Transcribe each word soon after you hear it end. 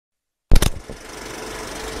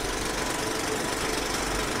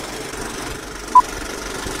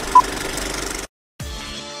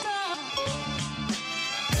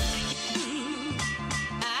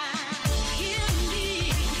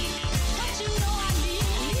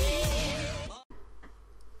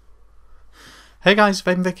Hey guys,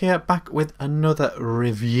 Vape Vick here, back with another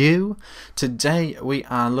review. Today we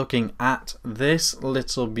are looking at this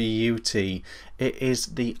little beauty. It is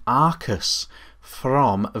the Arcus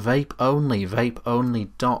from Vape Only,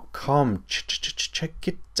 vapeonly.com. Check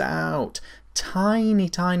it out. Tiny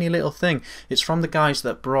little thing. It's from the guys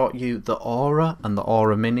that brought you the Aura and the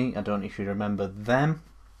Aura Mini. I don't know if you remember them.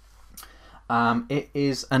 It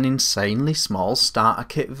is an insanely small starter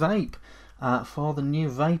kit vape. For the new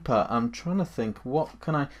Vapor. I'm trying to think, what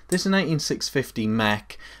can I... This is an 18650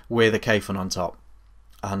 mech with a K-Fun on top,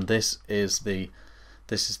 and this is the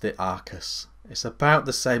Arcus. It's about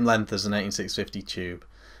the same length as an 18650 tube,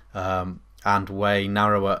 and way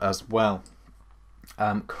narrower as well.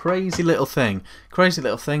 Crazy little thing that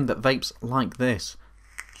vapes like this.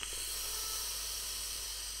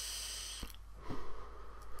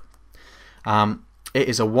 It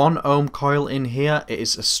is a 1 ohm coil in here. It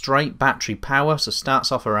is a straight battery power, so starts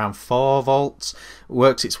off around 4 volts,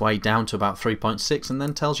 works its way down to about 3.6, and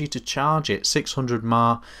then tells you to charge it. 600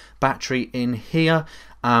 mAh battery in here.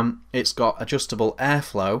 It's got adjustable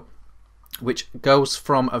airflow, which goes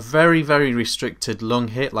from a very restricted lung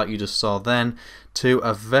hit, like you just saw then, to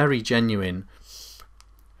a very genuine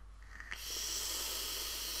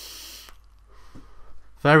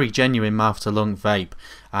mouth to lung vape.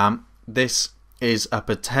 This is a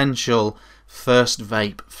potential first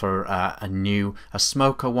vape for a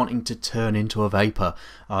smoker wanting to turn into a vapor,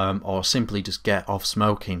 or simply just get off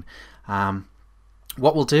smoking.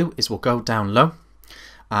 What we'll do is we'll go down low,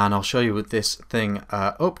 and I'll show you with this thing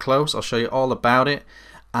up close. I'll show you all about it.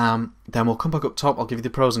 Then we'll come back up top. I'll give you the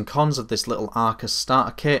pros and cons of this little Arcus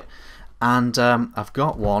starter kit, and I've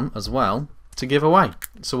got one as well to give away,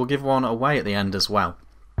 so we'll give one away at the end as well.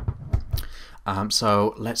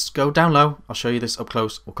 So let's go down low. I'll show you this up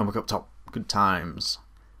close. We'll come back up top. Good times.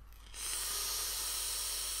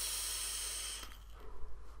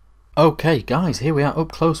 Okay guys, here we are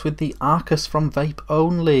up close with the Arcus from Vape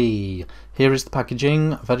Only. Here is the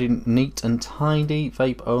packaging, very neat and tidy.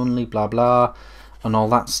 Vape Only, blah blah, and all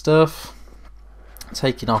that stuff.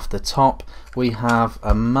 Taking off the top, we have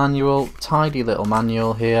a manual, tidy little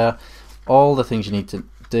manual here. All the things you need to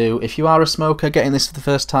do. If you are a smoker getting this for the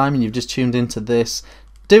first time and you've just tuned into this,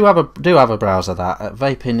 do have a browse of that.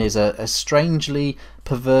 Vaping is a strangely,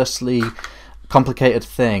 perversely complicated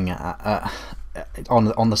thing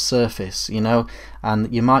on the surface, you know,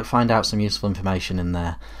 and you might find out some useful information in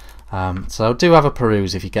there. So do have a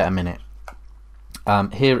peruse if you get a minute.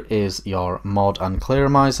 Here is your mod and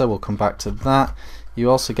clearomiser. We'll come back to that. You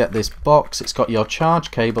also get this box. It's got your charge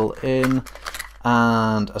cable in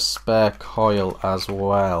and a spare coil as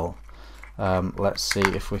well. Let's see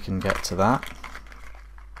if we can get to that.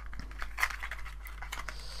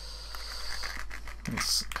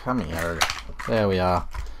 Come here. There we are.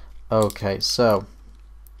 Okay, so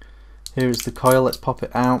here's the coil. Let's pop it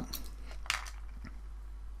out.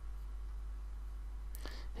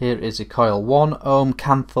 Here is a coil, 1 ohm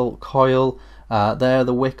canthal coil. There are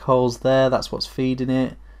the wick holes there. That's what's feeding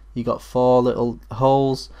it. You got 4 little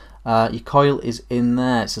holes. Your coil is in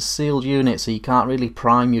there. It's a sealed unit, so you can't really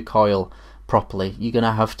prime your coil properly. You're going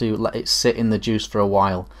to have to let it sit in the juice for a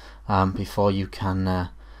while before you can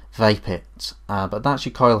vape it. But that's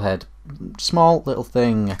your coil head. Small little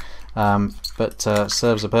thing, but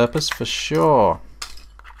serves a purpose for sure.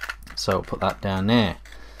 So put that down there.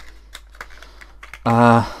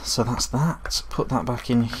 So that's that. Put that back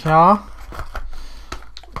in here.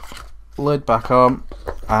 Lid back on,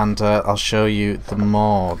 and I'll show you the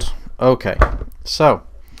mod. Okay, so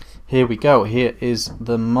here we go. Here is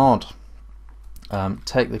the mod.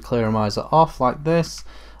 Take the clearomiser off like this,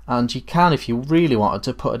 and you can, if you really wanted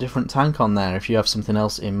to, put a different tank on there if you have something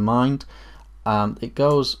else in mind.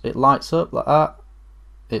 It lights up like that.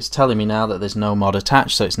 It's telling me now that there's no mod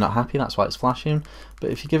attached, so it's not happy. That's why it's flashing.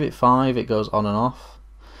 But if you give it 5, it goes on and off.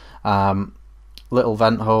 Little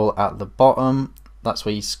vent hole at the bottom. That's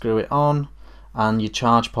where you screw it on, and your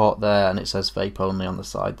charge port there, and it says Vape Only on the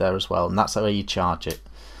side there as well, and that's the way you charge it.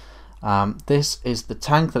 This is the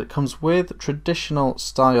tank that it comes with. Traditional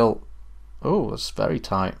style. Oh, it's very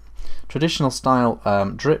tight. Traditional style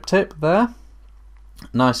drip tip there,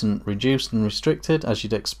 nice and reduced and restricted as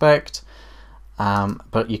you'd expect,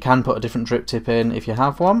 but you can put a different drip tip in if you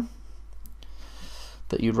have one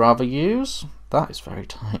that you'd rather use. That is very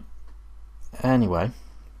tight. Anyway,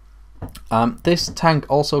 this tank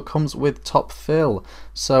also comes with top fill,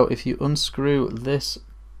 so if you unscrew this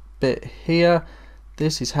bit here,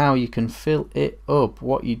 this is how you can fill it up.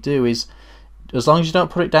 What you do is, as long as you don't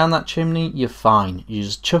put it down that chimney, you're fine. You're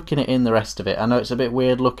just chucking it in the rest of it. I know it's a bit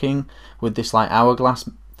weird looking with this like hourglass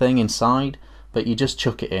thing inside, but you just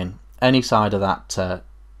chuck it in. any side of that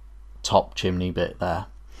top chimney bit there,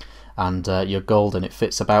 and you're golden. It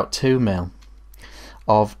fits about 2 mil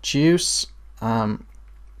of juice.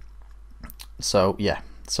 So yeah,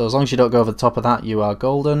 so as long as you don't go over the top of that, you are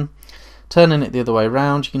golden. Turning it the other way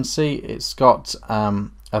around, you can see it's got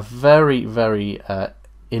a very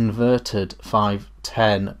inverted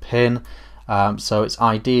 510 pin, so it's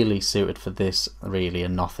ideally suited for this really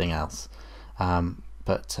and nothing else.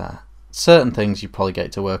 But certain things you probably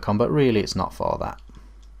get to work on, but really it's not for that.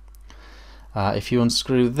 If you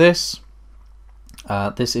unscrew this,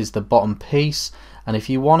 this is the bottom piece, and if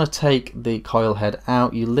you want to take the coil head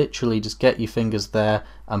out, you literally just get your fingers there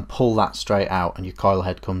and pull that straight out, and your coil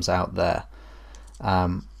head comes out there.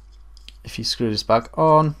 If you screw this back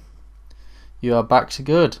on, you are back to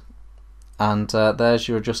good, and there's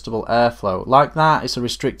your adjustable airflow. Like that, it's a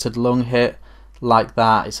restricted lung hit. Like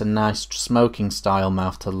that, it's a nice smoking style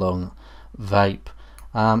mouth to lung vape.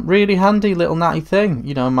 Really handy little natty thing,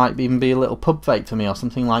 you know, might even be a little pub vape for me or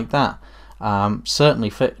something like that.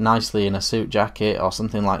 Certainly fit nicely in a suit jacket or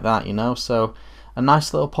something like that, you know, so a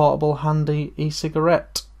nice little portable handy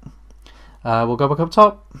e-cigarette. We'll go back up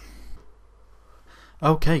top.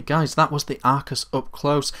 Okay guys, that was the Arcus up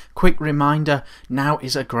close. Quick reminder, now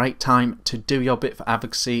is a great time to do your bit for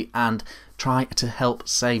advocacy and try to help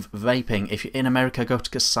save vaping. If you're in America, go to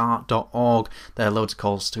gasar.org. There are loads of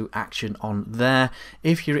calls to action on there.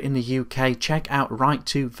 If you're in the UK, check out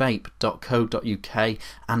right2vape.co.uk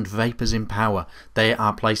and Vapers in Power. They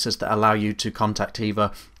are places that allow you to contact either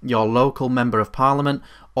your local Member of Parliament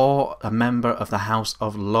or a member of the House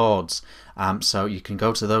of Lords. So you can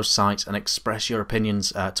go to those sites and express your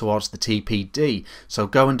opinions towards the TPD. So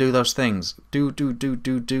go and do those things. Do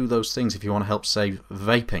those things if you want to help save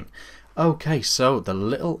vaping. Okay, so the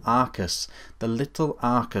little Arcus.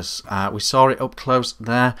 We saw it up close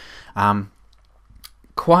there.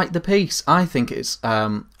 Quite the piece. I think it's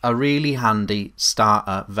a really handy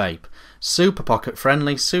starter vape. Super pocket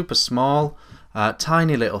friendly, super small,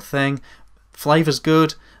 tiny little thing. Flavor's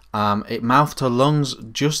good. It mouth to lungs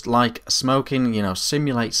just like smoking, you know,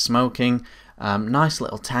 simulates smoking. Nice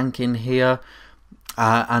little tank in here.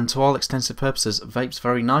 And to all extensive purposes, vapes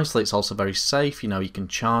very nicely. It's also very safe. You know, you can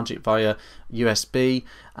charge it via USB,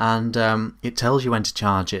 and it tells you when to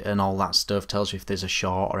charge it and all that stuff. Tells you if there's a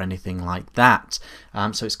short or anything like that.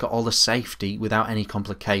 So it's got all the safety without any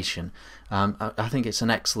complication. I think it's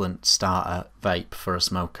an excellent starter vape for a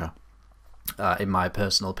smoker, in my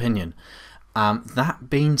personal opinion. That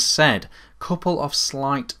being said, couple of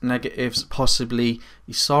slight negatives possibly.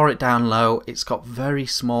 You saw it down low, it's got very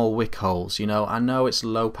small wick holes, you know. I know it's a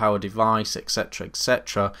low power device, etc,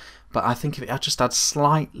 etc, but I think if it just had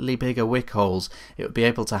slightly bigger wick holes, it would be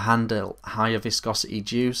able to handle higher viscosity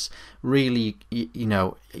juice. Really, you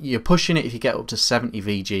know, you're pushing it if you get up to 70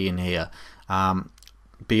 VG in here.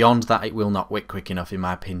 Beyond that, it will not wick quick enough, in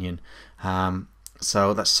my opinion.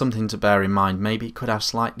 So that's something to bear in mind. Maybe it could have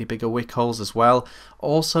slightly bigger wick holes as well.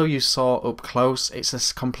 Also, you saw up close, it's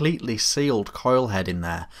a completely sealed coil head in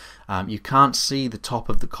there. You can't see the top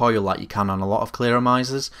of the coil like you can on a lot of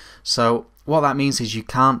clearomisers. So what that means is you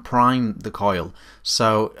can't prime the coil.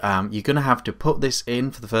 So you're going to have to put this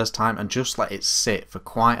in for the first time and just let it sit for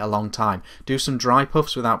quite a long time. Do some dry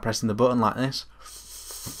puffs without pressing the button like this,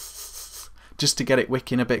 just to get it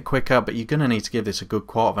wicking a bit quicker, but you're going to need to give this a good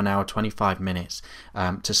quarter of an hour, 25 minutes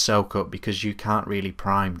to soak up, because you can't really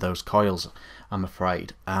prime those coils, I'm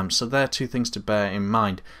afraid. So there are two things to bear in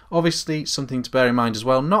mind. Obviously, something to bear in mind as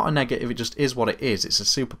well, not a negative, it just is what it is. It's a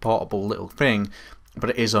super portable little thing,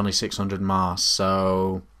 but it is only 600 mAh,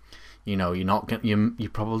 so you know, you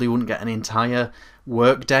probably wouldn't get an entire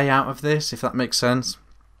work day out of this, if that makes sense.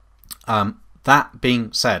 That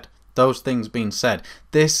being said, those things being said,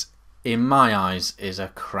 this, in my eyes, is a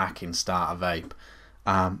cracking starter vape.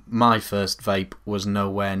 My first vape was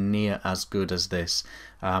nowhere near as good as this.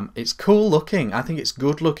 It's cool looking. I think it's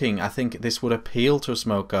good looking. I think this would appeal to a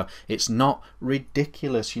smoker. It's not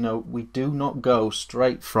ridiculous. You know, we do not go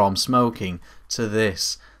straight from smoking to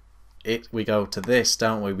this. We go to this,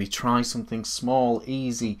 don't we? We try something small,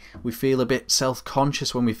 easy. We feel a bit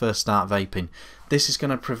self-conscious when we first start vaping. This is going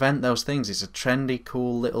to prevent those things. It's a trendy,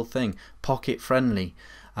 cool little thing. Pocket friendly.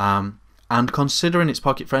 And considering it's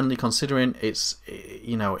pocket friendly, considering it's,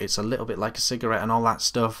 you know, it's a little bit like a cigarette and all that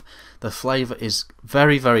stuff, the flavour is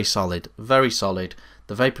very, very solid, very solid.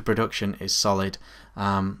 The vapour production is solid,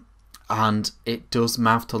 and it does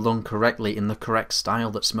mouth to lung correctly in the correct style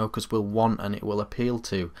that smokers will want and it will appeal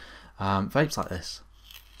to. Vapes like this.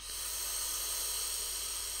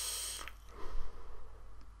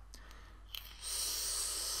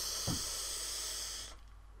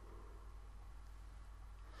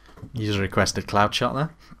 User requested cloud shot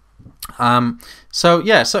there. So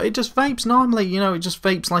yeah, so it just vapes normally, you know, it just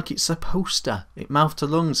vapes like it's supposed to. It mouth to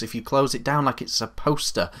lungs if you close it down like it's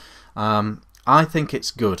supposed to. I think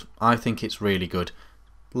it's good. I think it's really good.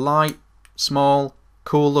 Light, small,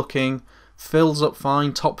 cool looking, fills up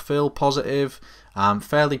fine, top fill, positive,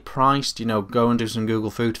 fairly priced. You know, go and do some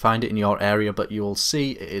Google food, find it in your area, but you will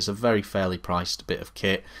see it is a very fairly priced bit of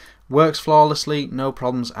kit. Works flawlessly, no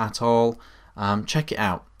problems at all. Check it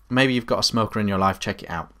out. Maybe you've got a smoker in your life, check it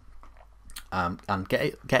out. And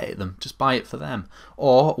get it them. Just buy it for them.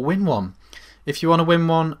 Or win one. If you want to win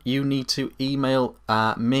one, you need to email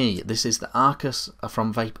me. This is the Arcus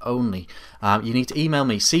from Vape Only. You need to email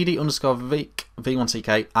me, cd_Vick,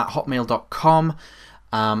 V1CK, at hotmail.com.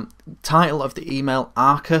 Title of the email,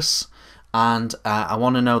 Arcus. And I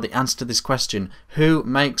want to know the answer to this question. Who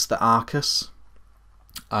makes the Arcus?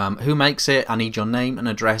 Who makes it? I need your name and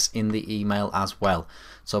address in the email as well.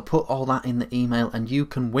 So put all that in the email and you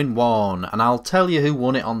can win one. And I'll tell you who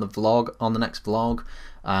won it on the vlog, on the next vlog.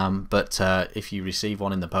 But if you receive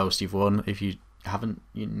one in the post, you've won. If you haven't,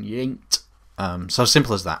 you ain't. So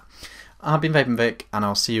simple as that. I've been Vape and Vick, and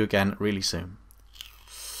I'll see you again really soon.